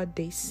and do what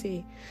they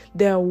say.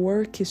 Their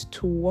work is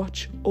to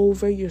watch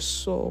over your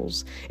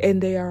souls,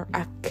 and they are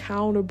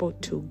accountable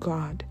to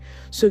God.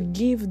 So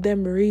give them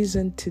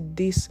reason to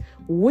this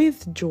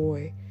with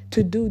joy,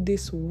 to do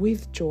this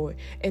with joy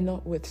and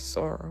not with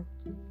sorrow.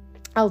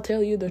 I'll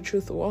tell you the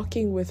truth,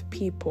 walking with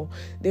people,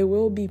 there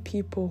will be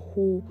people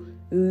who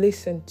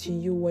listen to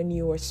you when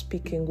you are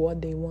speaking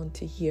what they want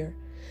to hear.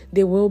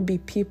 There will be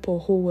people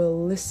who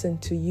will listen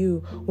to you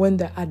when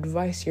the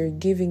advice you're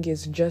giving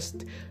is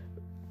just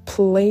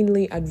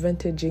plainly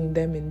advantaging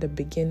them in the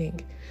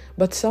beginning.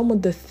 But some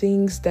of the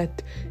things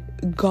that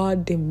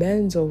God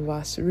demands of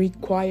us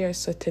require a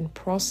certain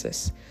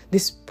process.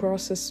 This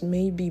process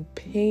may be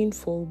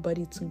painful, but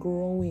it's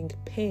growing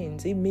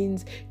pains. It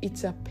means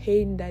it's a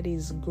pain that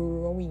is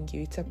growing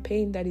you. It's a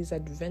pain that is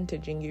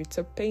advantaging you. It's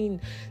a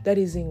pain that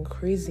is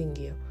increasing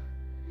you.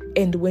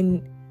 And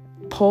when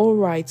Paul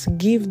writes,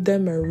 give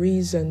them a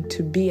reason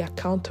to be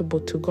accountable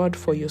to God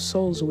for your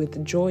souls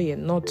with joy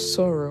and not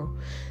sorrow,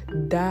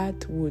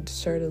 that would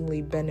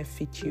certainly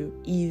benefit you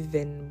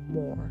even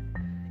more.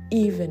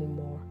 Even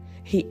more.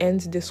 He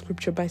ends the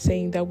scripture by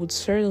saying that would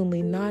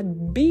certainly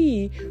not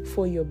be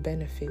for your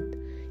benefit.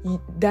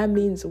 That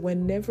means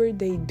whenever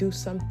they do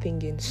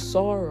something in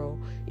sorrow,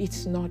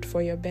 it's not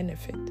for your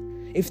benefit.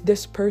 If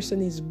this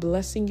person is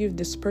blessing you, if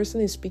this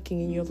person is speaking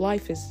in your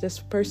life, is this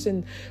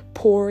person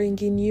pouring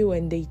in you,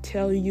 and they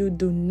tell you,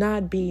 do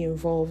not be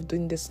involved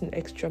in this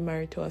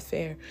extramarital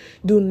affair.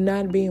 Do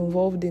not be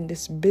involved in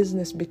this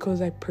business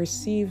because I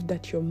perceive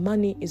that your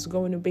money is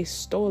going to be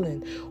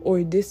stolen,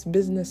 or this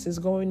business is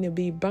going to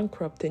be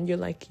bankrupt. And you're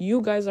like, you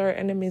guys are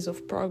enemies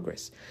of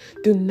progress.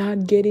 Do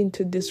not get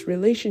into this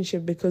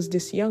relationship because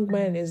this young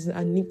man is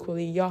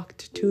unequally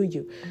yoked to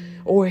you,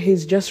 or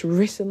he's just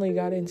recently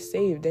gotten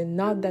saved. And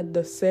not that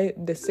the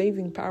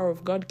saving power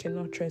of God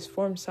cannot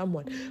transform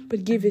someone,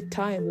 but give it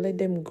time. Let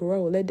them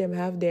grow. Let them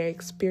have their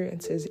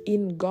experiences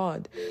in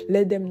God.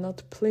 Let them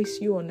not place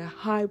you on a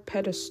high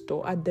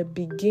pedestal at the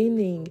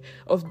beginning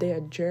of their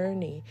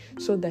journey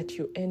so that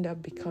you end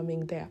up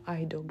becoming their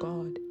idol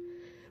God.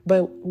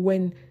 But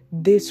when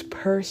this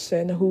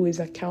person who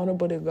is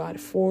accountable to God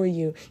for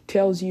you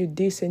tells you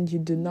this and you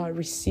do not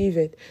receive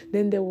it,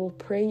 then they will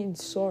pray in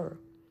sorrow.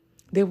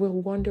 They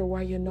will wonder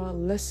why you're not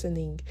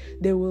listening.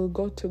 They will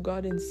go to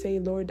God and say,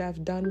 Lord,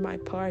 I've done my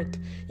part.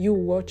 You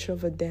watch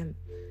over them.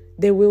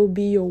 There will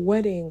be your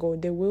wedding, or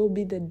there will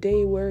be the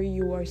day where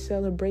you are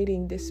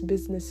celebrating this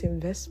business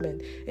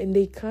investment, and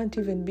they can't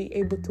even be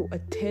able to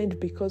attend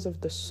because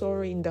of the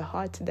sorrow in the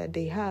heart that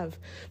they have.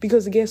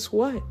 Because guess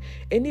what?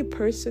 Any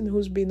person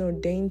who's been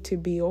ordained to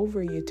be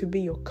over you, to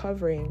be your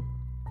covering,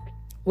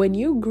 when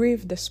you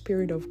grieve the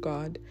Spirit of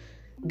God,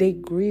 they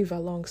grieve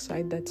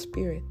alongside that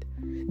Spirit.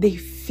 They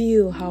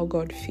feel how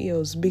God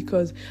feels,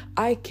 because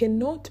I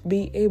cannot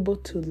be able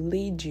to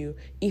lead you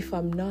if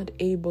I'm not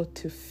able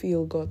to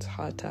feel God's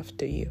heart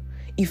after you.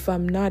 If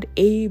I'm not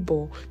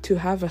able to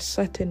have a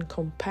certain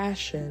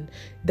compassion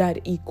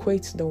that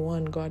equates the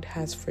one God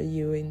has for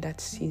you in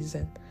that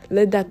season.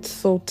 Let that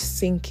thought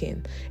sink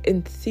in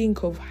and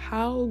think of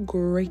how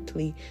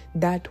greatly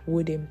that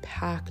would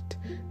impact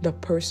the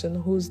person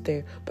who's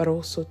there, but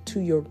also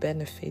to your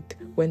benefit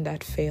when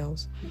that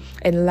fails.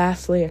 And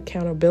lastly,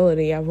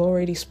 accountability. I've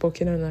already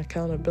spoken on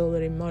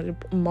accountability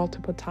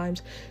multiple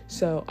times,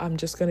 so I'm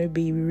just going to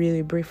be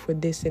really brief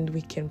with this, and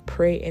we can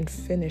pray and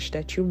finish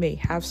that you may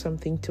have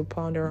something to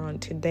ponder on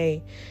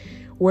today.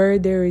 Where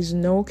there is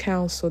no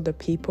counsel, the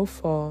people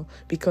fall,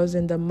 because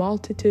in the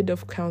multitude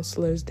of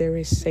counselors there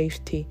is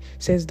safety,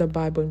 says the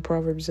Bible in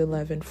Proverbs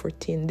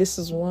 11:14. This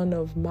is one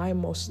of my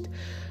most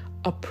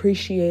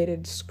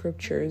appreciated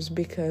scriptures,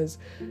 because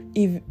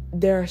if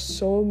there are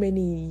so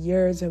many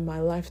years in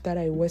my life that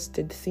I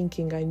wasted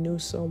thinking I knew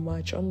so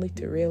much, only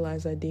to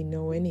realize I didn't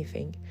know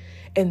anything.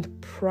 And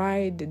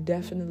pride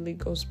definitely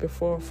goes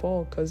before a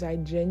fall, because I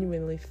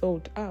genuinely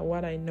thought,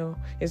 what I know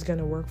is going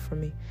to work for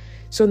me.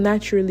 So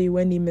naturally,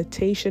 when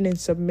imitation and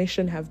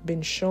submission have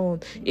been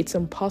shown, it's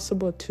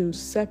impossible to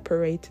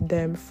separate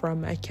them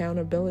from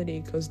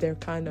accountability, because they're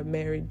kind of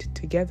married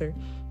together.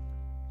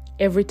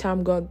 Every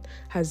time God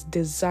has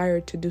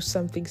desired to do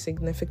something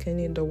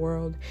significant in the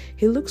world,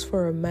 He looks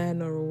for a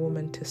man or a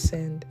woman to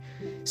send.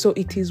 So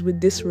it is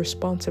with this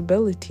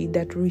responsibility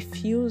that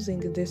refusing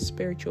this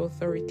spiritual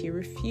authority,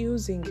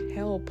 refusing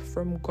help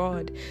from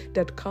God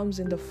that comes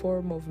in the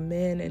form of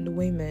men and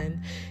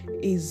women,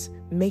 is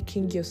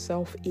making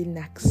yourself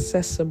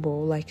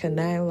inaccessible like an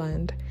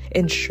island.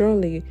 And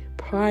surely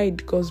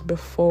pride goes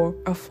before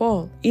a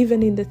fall.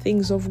 Even in the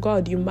things of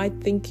God, you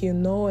might think you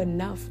know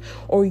enough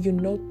or you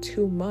know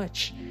too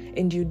much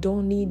and you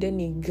don't need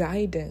any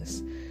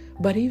guidance.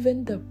 But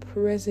even the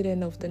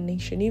president of the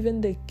nation, even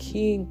the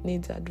king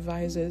needs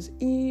advisors.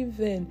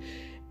 Even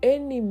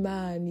any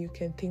man you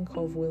can think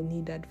of will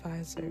need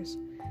advisors.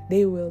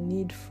 They will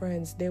need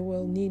friends. They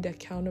will need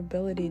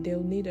accountability.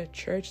 They'll need a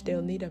church.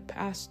 They'll need a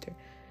pastor.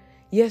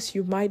 Yes,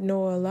 you might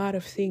know a lot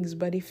of things,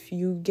 but if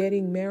you're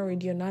getting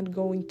married, you're not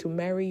going to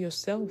marry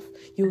yourself.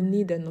 You'll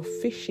need an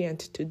officiant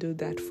to do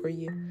that for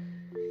you.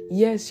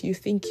 Yes, you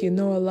think you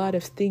know a lot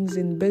of things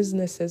in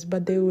businesses,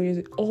 but there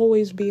will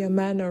always be a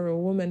man or a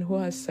woman who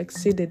has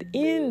succeeded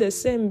in the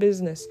same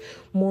business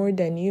more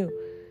than you.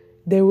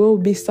 There will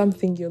be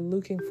something you're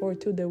looking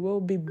forward to. There will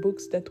be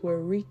books that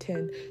were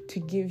written to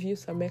give you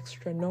some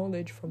extra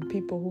knowledge from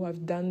people who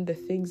have done the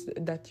things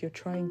that you're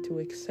trying to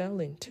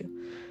excel into.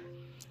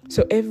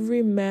 So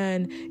every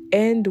man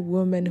and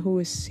woman who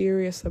is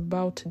serious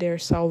about their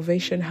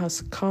salvation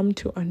has come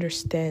to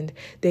understand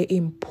the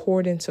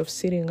importance of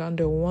sitting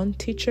under one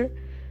teacher,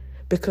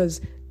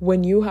 because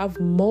when you have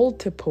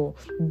multiple,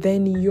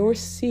 then your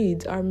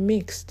seeds are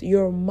mixed.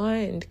 Your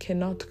mind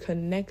cannot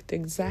connect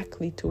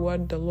exactly to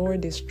what the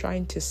Lord is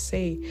trying to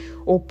say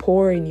or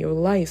pour in your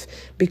life,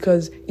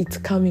 because it's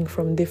coming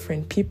from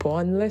different people.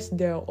 Unless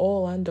they're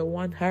all under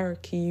one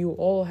hierarchy, you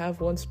all have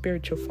one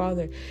spiritual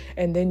father,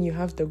 and then you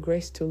have the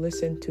grace to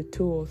listen to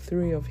 2 or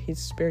 3 of His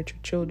spiritual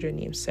children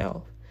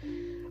Himself.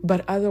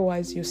 But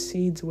otherwise, your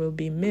seeds will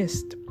be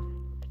missed,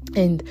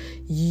 and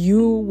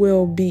you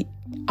will be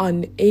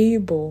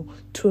unable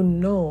to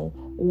know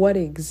what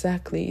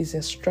exactly is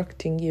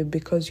instructing you,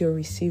 because you're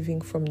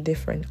receiving from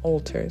different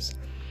altars.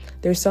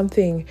 There's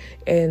something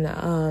in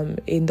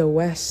the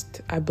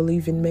West, I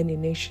believe in many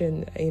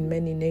nations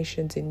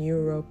in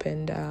Europe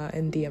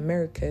and the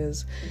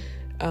Americas,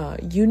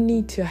 you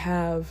need to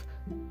have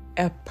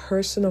a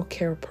personal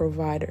care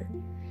provider.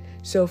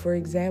 So, for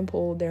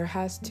example, there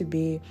has to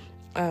be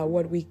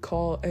what we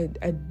call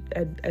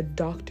a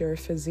doctor, a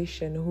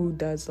physician who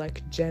does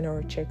like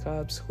general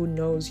checkups, who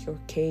knows your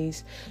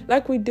case,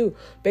 like we do.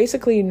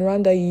 Basically, in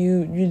Rwanda,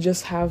 you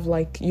just have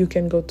like, you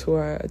can go to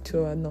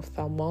an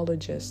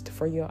ophthalmologist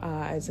for your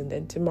eyes, and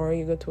then tomorrow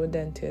you go to a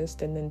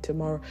dentist, and then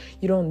tomorrow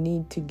you don't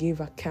need to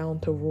give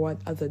account of what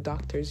other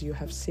doctors you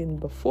have seen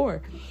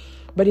before.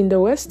 But in the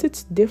West,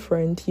 it's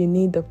different. You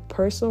need a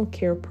personal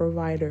care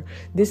provider.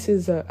 This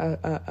is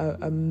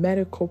a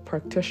medical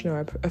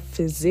practitioner, a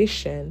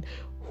physician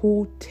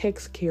who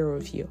takes care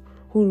of you,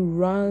 who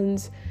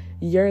runs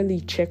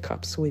yearly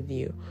checkups with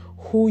you,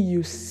 who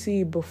you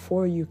see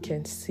before you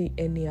can see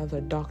any other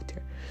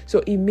doctor. So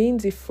it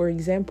means if, for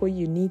example,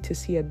 you need to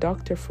see a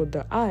doctor for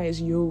the eyes,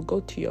 you'll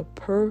go to your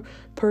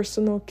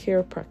personal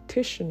care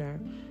practitioner,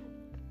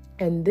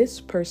 and this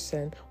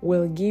person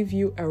will give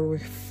you a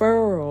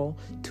referral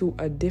to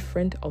a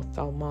different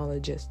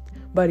ophthalmologist.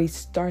 But it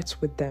starts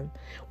with them.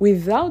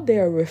 Without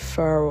their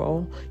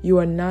referral, you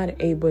are not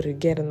able to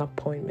get an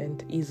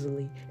appointment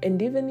easily. And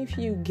even if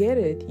you get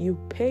it, you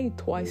pay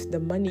twice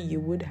the money you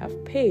would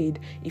have paid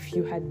if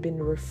you had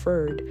been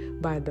referred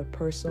by the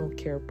personal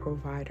care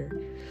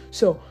provider.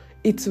 So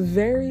it's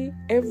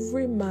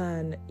every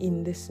man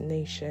in this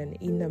nation,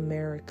 in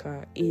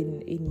America,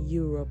 in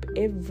Europe,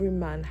 every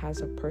man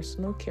has a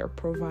personal care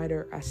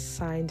provider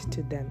assigned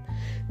to them.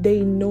 They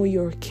know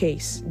your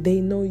case.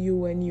 They know you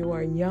when you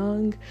are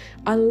young.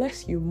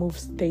 Unless you move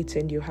states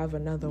and you have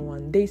another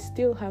one, they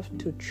still have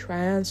to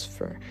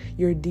transfer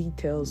your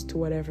details to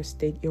whatever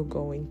state you're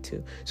going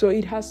to. So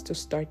it has to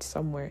start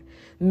somewhere.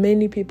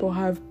 Many people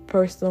have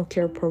personal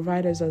care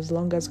providers as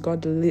long as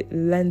God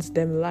lends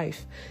them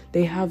life.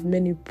 They have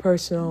many personal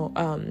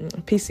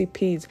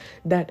PCPs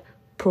that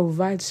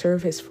provide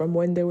service from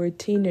when they were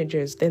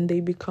teenagers, then they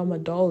become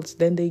adults,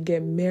 then they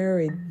get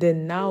married,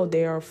 then now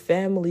they are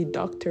family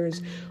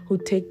doctors who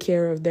take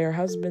care of their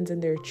husbands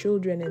and their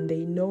children, and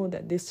they know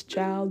that this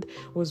child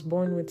was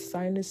born with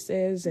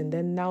sinuses and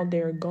then now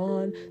they're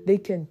gone. They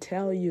can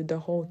tell you the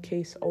whole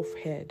case off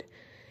head.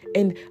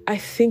 And I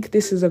think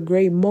this is a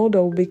great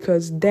model,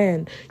 because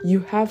then you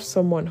have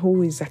someone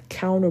who is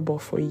accountable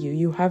for you.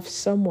 You have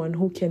someone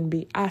who can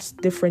be asked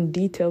different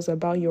details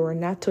about your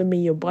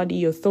anatomy, your body,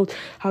 your thoughts,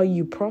 how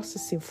you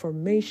process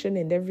information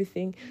and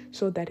everything,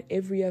 so that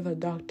every other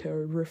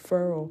doctor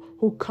referral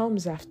who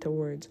comes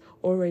afterwards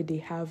already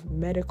have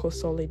medical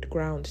solid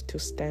ground to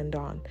stand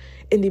on.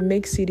 And it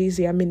makes it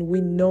easy. I mean,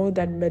 we know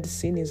that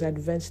medicine is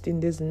advanced in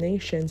these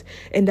nations,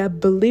 and I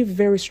believe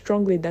very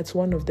strongly that's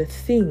one of the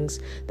things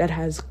that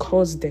has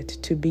caused it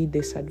to be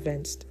this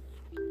advanced.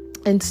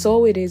 And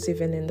so it is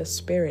even in the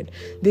spirit.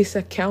 This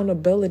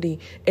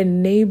accountability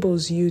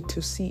enables you to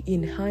see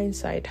in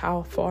hindsight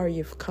how far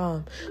you've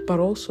come, but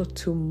also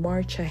to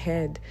march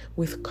ahead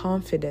with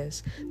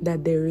confidence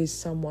that there is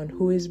someone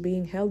who is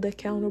being held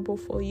accountable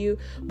for you,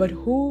 but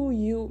who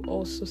you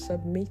also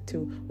submit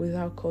to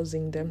without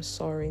causing them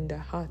sorrow in their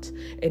hearts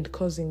and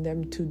causing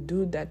them to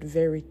do that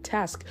very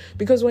task.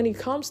 Because when it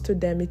comes to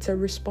them, it's a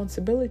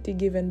responsibility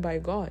given by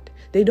God.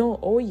 They don't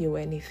owe you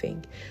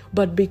anything,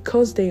 but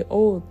because they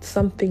owe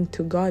something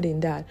to God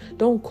in that,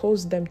 don't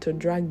cause them to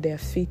drag their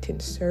feet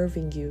in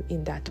serving you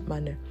in that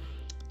manner.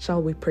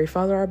 Shall we pray?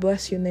 Father, I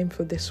bless your name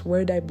for this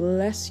word. I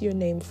bless your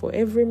name for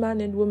every man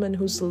and woman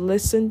who's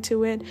listened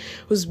to it,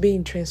 who's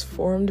being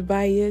transformed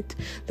by it.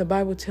 The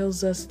Bible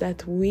tells us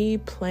that we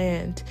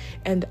plant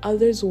and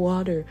others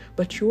water,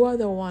 but you are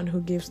the one who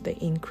gives the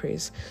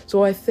increase.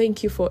 So I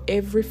thank you for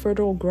every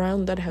fertile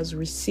ground that has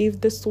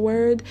received this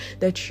word,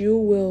 that you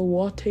will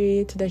water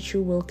it, that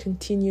you will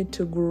continue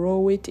to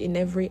grow it in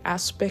every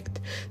aspect,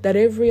 that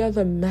every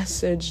other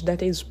message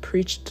that is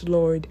preached,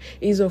 Lord,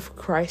 is of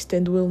Christ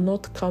and will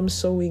not come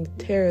sowing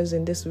tares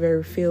in this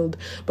very field,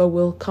 but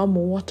will come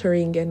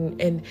watering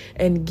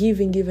and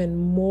giving even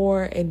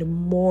more and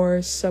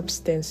more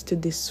substance to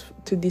this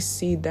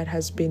seed that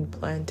has been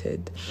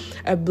planted.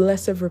 I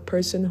bless every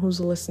person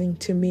who's listening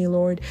to me,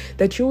 Lord,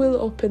 that you will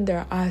open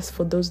their eyes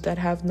for those that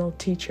have no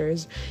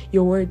teachers.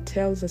 Your word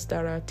tells us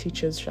that our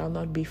teachers shall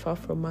not be far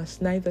from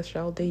us, neither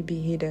shall they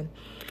be hidden.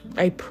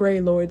 I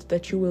pray, Lord,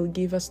 that you will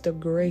give us the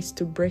grace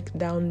to break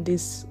down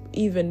this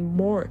even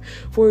more,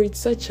 for it's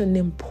such an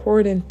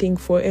important thing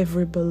for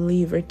every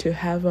believer to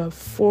have a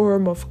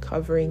form of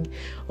covering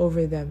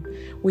over them.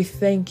 We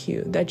thank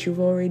you that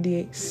you've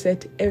already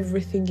set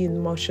everything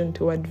in motion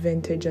to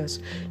advantage us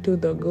to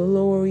the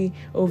glory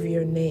of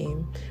your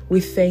name. We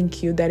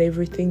thank you that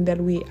everything that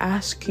we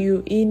ask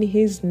you in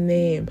his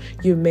name,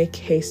 you make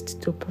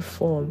haste to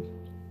perform.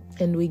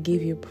 And we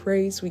give you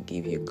praise, we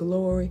give you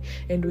glory,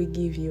 and we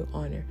give you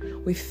honor.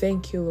 We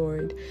thank you,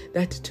 Lord,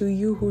 that to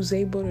you who's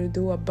able to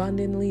do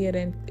abundantly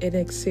and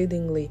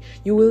exceedingly,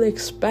 you will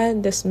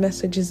expand this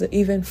messages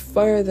even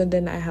further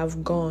than I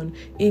have gone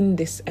in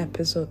this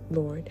episode,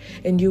 Lord.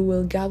 And you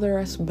will gather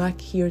us back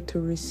here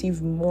to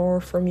receive more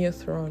from your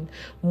throne,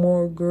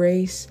 more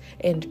grace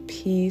and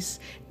peace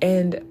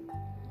and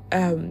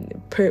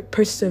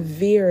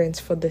perseverance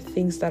for the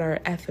things that are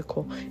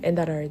ethical and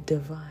that are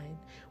divine.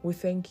 We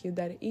thank you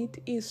that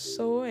it is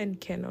so and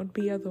cannot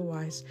be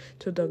otherwise,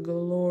 to the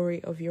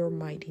glory of your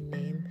mighty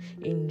name.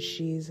 In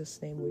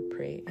Jesus' name we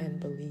pray and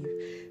believe.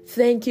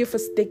 Thank you for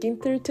sticking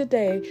through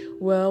today.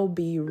 We'll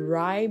be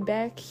right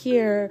back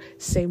here,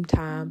 same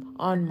time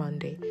on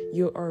Monday.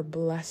 You are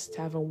blessed.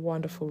 Have a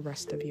wonderful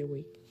rest of your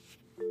week.